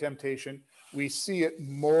a temptation. We see it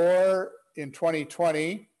more in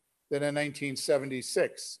 2020 than in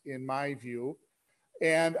 1976, in my view.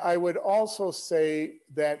 And I would also say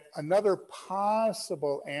that another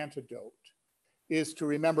possible antidote is to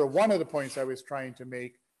remember one of the points I was trying to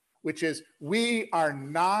make, which is we are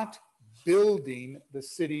not building the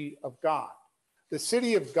city of God. The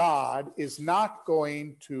city of God is not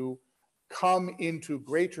going to come into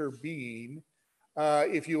greater being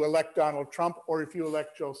if you elect Donald Trump or if you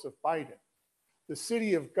elect Joseph Biden. The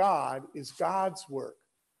city of God is God's work,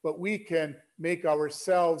 but we can make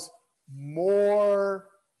ourselves more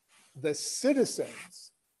the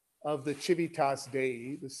citizens of the Civitas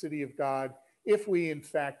Dei, the city of God, if we in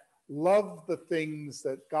fact love the things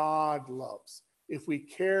that God loves, if we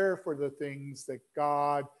care for the things that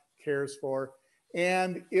God cares for,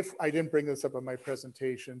 and if, I didn't bring this up in my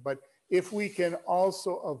presentation, but if we can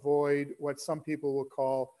also avoid what some people will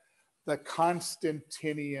call the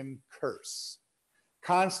Constantinian curse.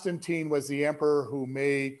 Constantine was the emperor who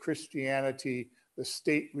made Christianity the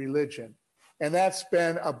state religion. And that's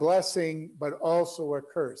been a blessing, but also a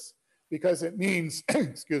curse, because it means,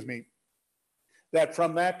 excuse me, that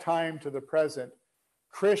from that time to the present,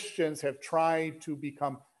 Christians have tried to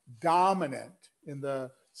become dominant in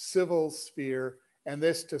the civil sphere, and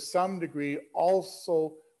this to some degree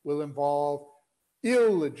also will involve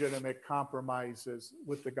illegitimate compromises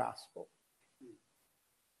with the gospel.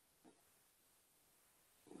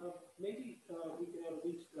 Maybe we can have at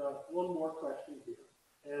least one more question here.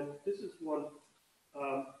 And this is one,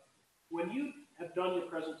 when you have done your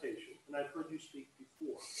presentation, and I've heard you speak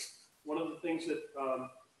before, one of the things that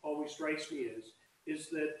always strikes me is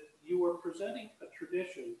that you are presenting a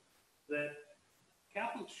tradition that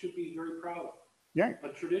Catholics should be very proud of. Yeah. A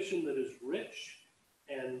tradition that is rich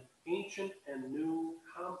and ancient and new,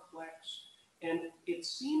 complex. And it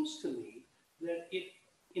seems to me that it,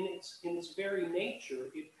 in its very nature,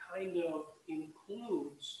 it kind of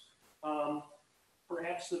includes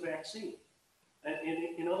perhaps the vaccine. And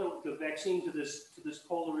in other words, the vaccine to this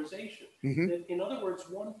polarization. That, in other words,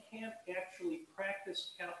 one can't actually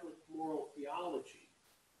practice Catholic moral theology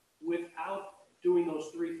without doing those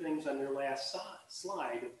three things on your last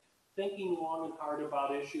slide, thinking long and hard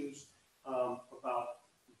about issues, about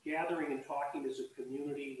gathering and talking as a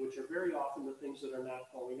community, which are very often the things that are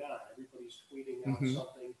not going on. Everybody's tweeting out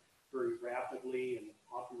something very rapidly and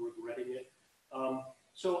often regretting it.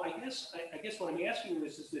 So I guess what I'm asking you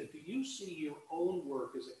is that do you see your own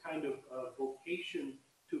work as a kind of vocation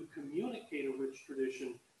to communicate a rich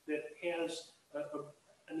tradition that has,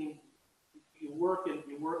 I mean, you work in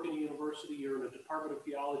a university, you're in a Department of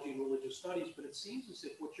Theology and Religious Studies, but it seems as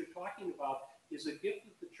if what you're talking about is a gift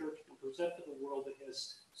that the church can present to the world that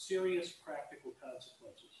has serious practical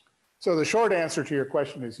consequences. So the short answer to your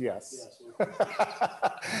question is yes. Yes.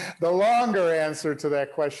 The longer answer to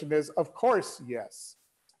that question is, of course, yes.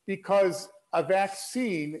 Because a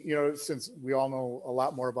vaccine, you know, since we all know a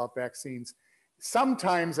lot more about vaccines,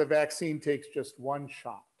 sometimes a vaccine takes just one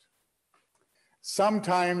shot.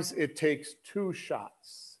 Sometimes it takes 2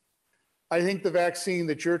 shots. I think the vaccine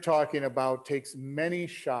that you're talking about takes many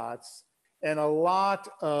shots and a lot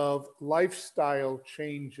of lifestyle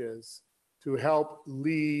changes to help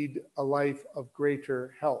lead a life of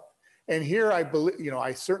greater health. And here I believe,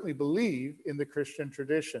 I certainly believe in the Christian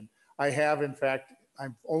tradition. I have, in fact,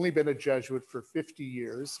 I've only been a Jesuit for 50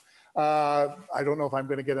 years. I don't know if I'm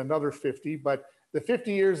going to get another 50, but the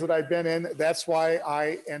 50 years that I've been in, that's why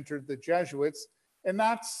I entered the Jesuits, and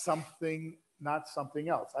not something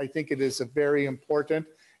else. I think it is a very important.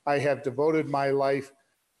 I have devoted my life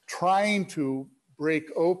trying to break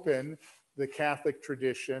open the Catholic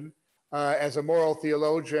tradition. As a moral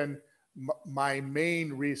theologian, my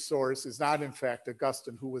main resource is not, in fact,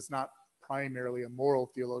 Augustine, who was not primarily a moral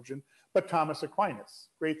theologian, but Thomas Aquinas,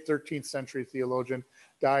 great 13th century theologian,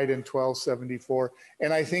 died in 1274.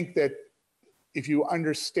 And I think that if you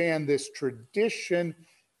understand this tradition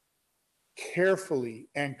carefully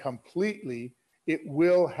and completely, it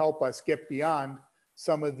will help us get beyond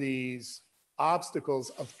some of these obstacles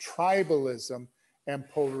of tribalism and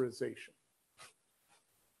polarization.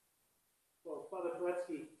 Well, Father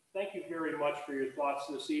Bretzke, thank you very much for your thoughts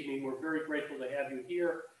this evening. We're very grateful to have you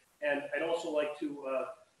here. And I'd also like to,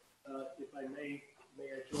 if I may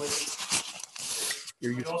I join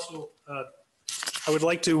you? I would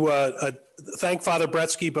like to thank Father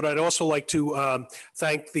Bretzke, but I'd also like to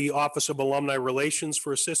thank the Office of Alumni Relations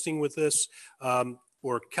for assisting with this,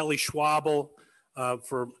 or Kelly Schwabel,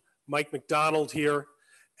 for Mike McDonald here.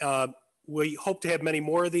 We hope to have many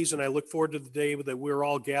more of these, and I look forward to the day that we're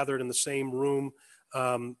all gathered in the same room,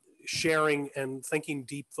 sharing and thinking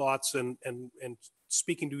deep thoughts and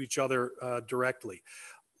speaking to each other directly.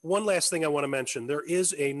 One last thing I want to mention, there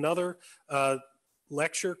is another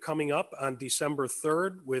lecture coming up on December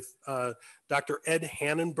 3rd with Dr. Ed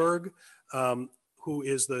Hannenberg, who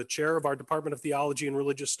is the chair of our Department of Theology and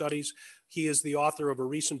Religious Studies. He is the author of a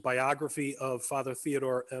recent biography of Father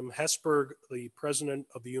Theodore M. Hesburgh, the president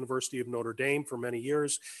of the University of Notre Dame for many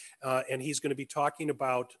years. And he's going to be talking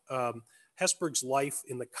about Hesburgh's life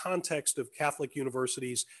in the context of Catholic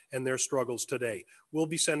universities and their struggles today. We'll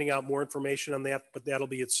be sending out more information on that, but that'll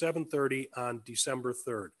be at 7:30 on December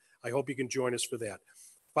 3rd. I hope you can join us for that.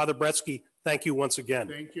 Father Bretzke, thank you once again.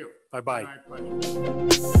 Thank you. Bye-bye. My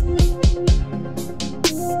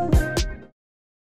pleasure.